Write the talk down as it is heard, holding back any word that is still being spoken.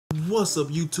What's up,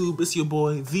 YouTube? It's your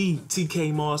boy, the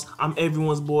TK Moss. I'm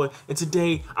everyone's boy, and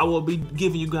today I will be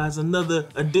giving you guys another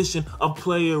edition of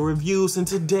player reviews. And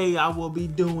today I will be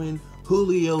doing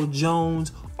Julio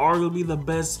Jones, arguably the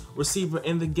best receiver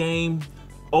in the game.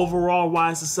 Overall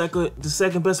wise, the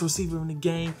second best receiver in the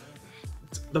game.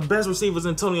 The best receiver is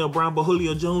Antonio Brown, but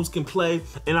Julio Jones can play,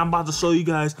 and I'm about to show you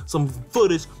guys some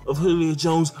footage of Julio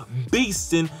Jones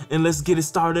beasting, and let's get it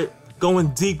started. Going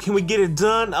deep, can we get it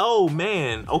done? Oh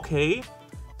man, okay.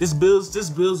 This Bills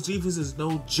defense is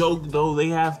no joke though. They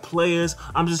have players.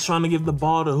 I'm just trying to give the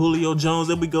ball to Julio Jones.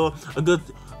 There we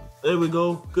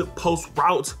go. Good post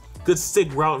route, good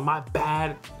stick route. My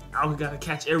bad. I gotta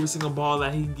catch every single ball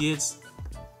that he gets.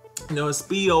 You know, his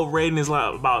speed over rating is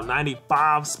like about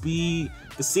 95 speed.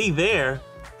 You see there.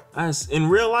 In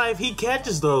real life, he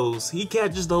catches those. He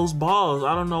catches those balls.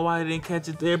 I don't know why he didn't catch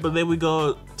it there, but there we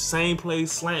go. Same play,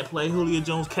 slant play. Julio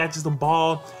Jones catches the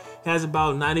ball. Has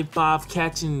about 95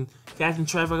 catching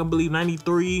traffic. I believe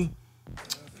 93.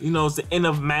 You know, it's the end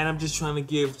of Madden. I'm just trying to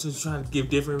give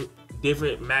different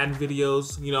Madden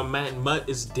videos. You know, Madden Mutt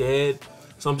is dead,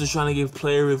 so I'm just trying to give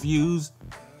player reviews.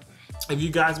 If you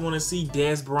guys want to see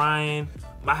Dez Bryant,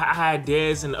 I had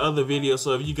Dez in other videos,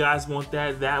 so if you guys want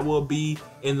that, that will be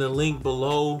in the link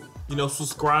below. You know,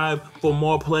 subscribe for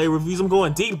more play reviews. I'm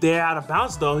going deep there, out of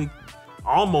bounds though. He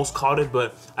almost caught it,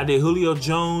 but I did Julio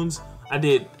Jones. I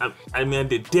did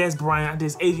Dez Bryant. I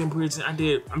did Adrian Peterson.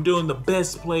 I'm doing the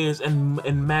best players in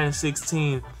Madden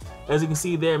 16. As you can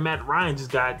see there, Matt Ryan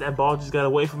that ball just got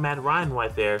away from Matt Ryan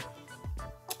right there.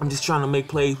 I'm just trying to make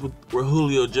plays with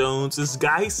Julio Jones. This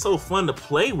guy, he's so fun to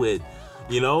play with,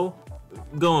 you know.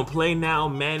 Go and play now,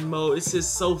 Madden mode. It's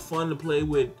just so fun to play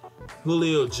with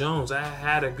Julio Jones. I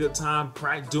had a good time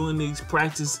doing these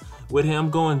practice with him,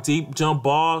 going deep, jump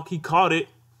ball. He caught it.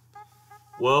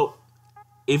 Well,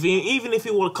 even if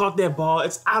he would have caught that ball,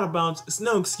 it's out of bounds. It's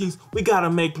no excuse. We gotta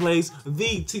make plays.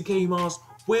 The TK Moss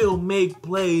will make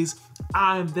plays.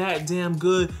 I'm that damn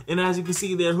good. And as you can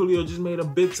see there, Julio just made a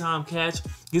big time catch.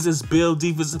 Gets his Bill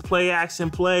defensive play action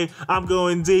play. I'm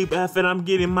going deep. F it, I'm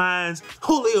getting mines.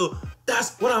 Julio,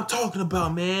 that's what I'm talking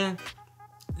about, man.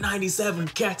 97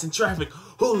 catching traffic.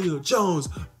 Julio Jones,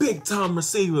 big time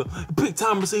receiver. Big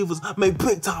time receivers make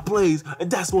big time plays.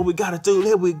 And that's what we gotta do.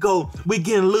 Here we go. We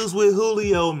getting loose with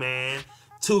Julio, man.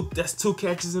 That's two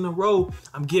catches in a row.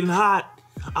 I'm getting hot.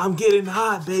 I'm getting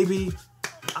hot, baby.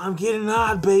 I'm getting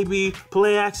hot, baby.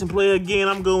 Play action, play again.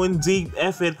 I'm going deep.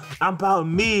 F it. I'm about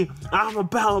me. I'm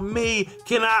about me.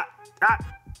 Can I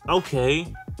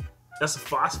okay. That's a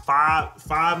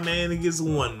five man against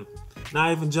one.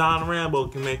 Not even John Rambo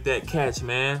can make that catch,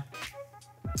 man.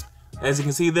 As you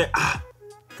can see there,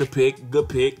 good pick, good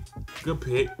pick, good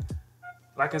pick.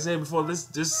 Like I said before,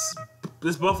 this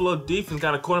Buffalo defense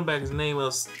got a quarterback. His name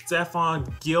is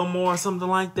Stephon Gilmore or something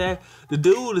like that. The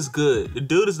dude is good. The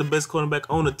dude is the best quarterback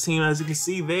on the team. As you can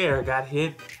see there, got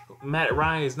hit. Matt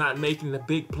Ryan is not making the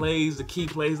big plays, the key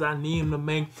plays I need him to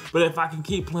make. But if I can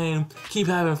keep playing, keep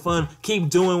having fun, keep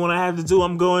doing what I have to do,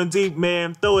 I'm going deep,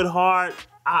 man. Throw it hard.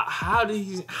 How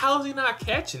is he not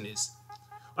catching this?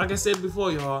 Like I said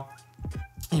before, y'all,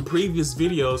 in previous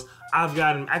videos, I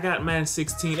got Madden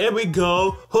 16. There we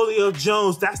go. Julio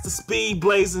Jones, that's the speed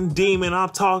blazing demon I'm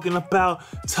talking about.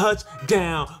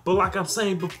 Touchdown. But like I'm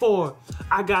saying before,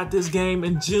 I got this game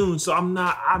in June, so I'm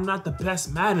not the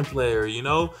best Madden player, you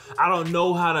know? I don't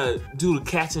know how to do the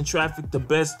catching traffic the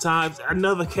best times.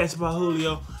 Another catch by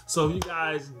Julio. So if you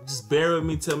guys just bear with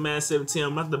me till Madden 17,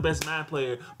 I'm not the best Madden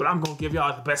player, but I'm gonna give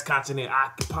y'all the best content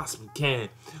I possibly can.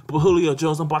 But Julio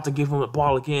Jones, I'm about to give him the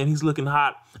ball again. He's looking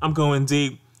hot. I'm going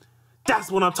deep.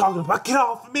 That's what I'm talking about. Get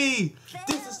off me.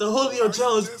 This is the Julio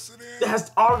Jones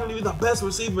that's arguably the best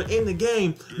receiver in the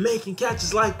game, making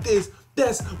catches like this.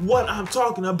 That's what I'm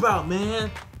talking about,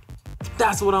 man.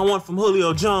 That's what I want from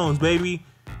Julio Jones, baby.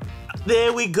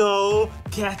 There we go.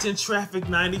 Catching traffic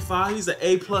 95. He's an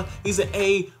A+. He's an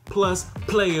A+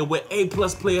 player with A+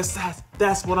 player stats.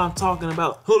 That's what I'm talking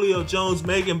about. Julio Jones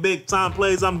making big time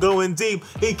plays. I'm going deep.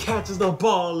 He catches the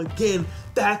ball again.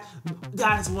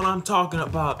 That's what I'm talking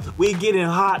about. We're getting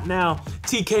hot now.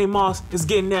 TK Moss is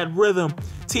getting that rhythm.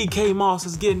 TK Moss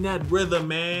is getting that rhythm,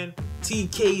 man.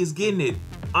 TK is getting it.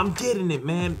 I'm getting it,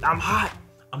 man. I'm hot.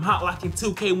 I'm hot like in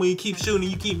 2K when you keep shooting,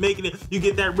 you keep making it, you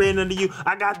get that red under you.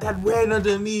 I got that red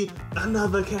under me.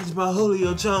 Another catch by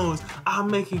Julio Jones. I'm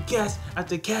making catch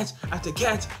after catch after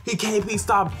catch. He can't be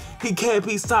stopped. He can't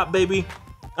be stopped, baby.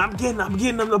 I'm getting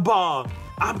him the ball.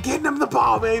 I'm getting him the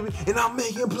ball, baby, and I'm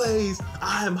making plays.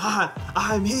 I am hot.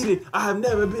 I am heated. I have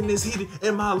never been this heated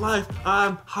in my life.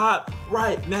 I'm hot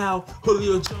right now.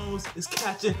 Julio Jones is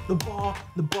catching the ball.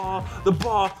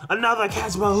 Another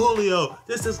catch by Julio.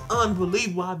 This is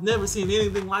unbelievable. I've never seen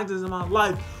anything like this in my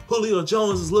life. Julio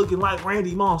Jones is looking like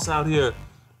Randy Moss out here.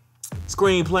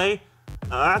 Screenplay.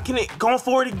 Going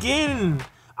for it again.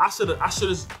 I should.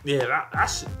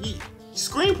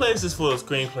 Screenplays is for a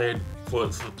screenplay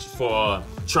for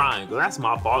triangle. That's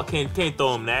my fault. Can't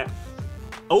throw him that.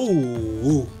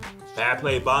 Oh, bad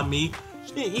play by me.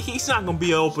 He's not gonna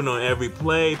be open on every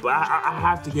play, but I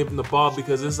have to give him the ball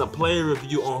because it's a player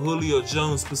review on Julio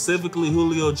Jones, specifically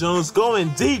Julio Jones going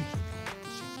deep.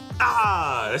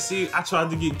 Let's see. I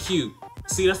tried to get cute.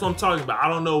 See, that's what I'm talking about. I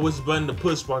don't know which button to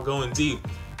push while going deep.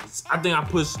 I think I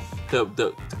pushed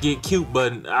the get cute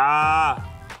button.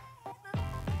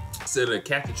 Instead of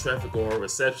catch the traffic or a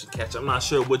reception catch. I'm not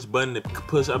sure which button to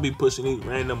push. I'll be pushing these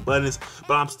random buttons,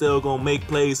 but I'm still gonna make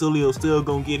plays. Julio still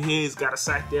gonna get his. Got a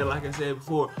sack there, like I said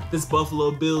before. This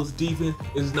Buffalo Bills defense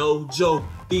is no joke.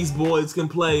 These boys can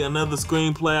play. Another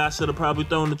screenplay. I should have probably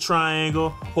thrown the triangle.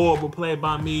 Horrible play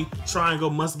by me. Triangle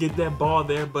must get that ball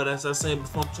there, but as I said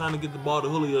before, I'm trying to get the ball to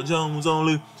Julio Jones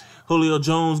only. Julio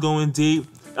Jones going deep.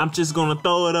 I'm just gonna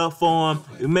throw it up for him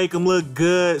and make him look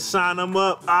good. Shine him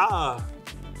up.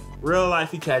 Real life,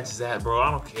 he catches that, bro.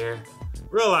 I don't care.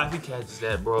 Real life, he catches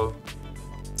that, bro.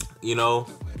 You know,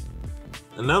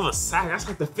 another sack. That's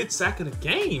like the 5th sack of the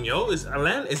game, yo. Is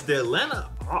the Atlanta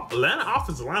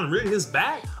offensive line really his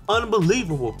back?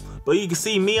 Unbelievable. But you can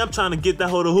see me. I'm trying to get that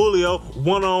hold of Julio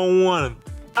one-on-one.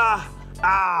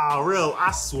 Real.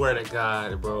 I swear to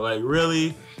God, bro. Like,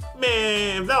 really?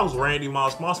 Man, if that was Randy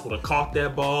Moss, Moss would have caught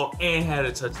that ball and had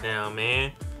a touchdown,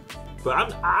 man.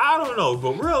 But I don't know,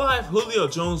 but real life, Julio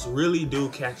Jones really do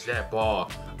catch that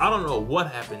ball. I don't know what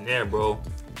happened there, bro.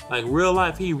 Like, real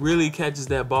life, he really catches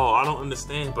that ball. I don't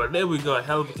understand, but there we go. A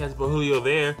hell of a catch for Julio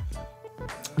there.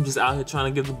 I'm just out here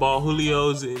trying to get the ball.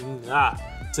 Julio's and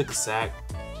took a sack.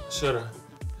 Should've.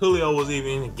 Julio wasn't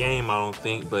even in the game, I don't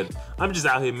think, but I'm just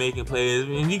out here making plays.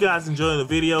 If you guys enjoy the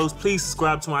videos, please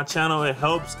subscribe to my channel. It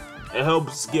helps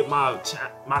get my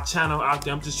channel out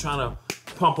there. I'm just trying to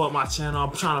pump up my channel.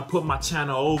 I'm trying to put my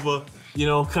channel over, you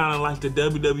know, kind of like the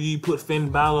WWE put Finn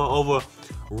Balor over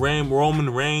Roman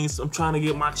Reigns. I'm trying to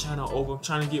get my channel over. I'm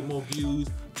trying to get more views.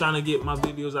 I'm trying to get my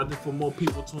videos out there for more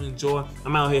people to enjoy.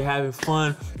 I'm out here having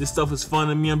fun. This stuff is fun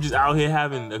to me. I'm just out here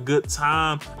having a good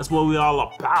time. That's what we all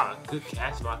about. A good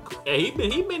catch by. Hey,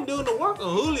 he been doing the work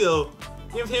on Julio.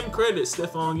 Give him credit,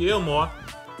 Stephon Gilmore.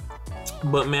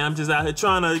 But man, I'm just out here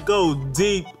trying to go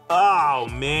deep. Oh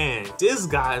man, this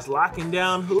guy's locking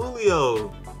down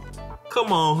Julio.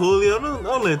 Come on, Julio,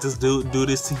 don't let this dude do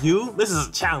this to you. This is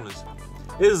a challenge.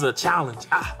 This is a challenge.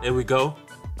 There we go.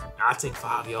 I'll take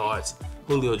 5 yards.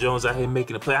 Julio Jones out here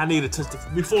making a play. I need a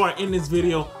touchdown. Before I end this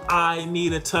video, I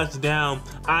need a touchdown.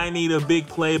 I need a big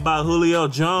play by Julio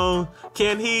Jones.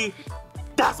 Can he?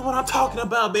 That's what I'm talking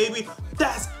about, baby.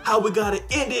 That's how we gotta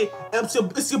end it.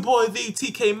 It's your boy, the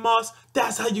TK Moss.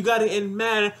 That's how you gotta end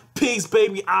Madden. Peace,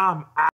 baby. I'm out.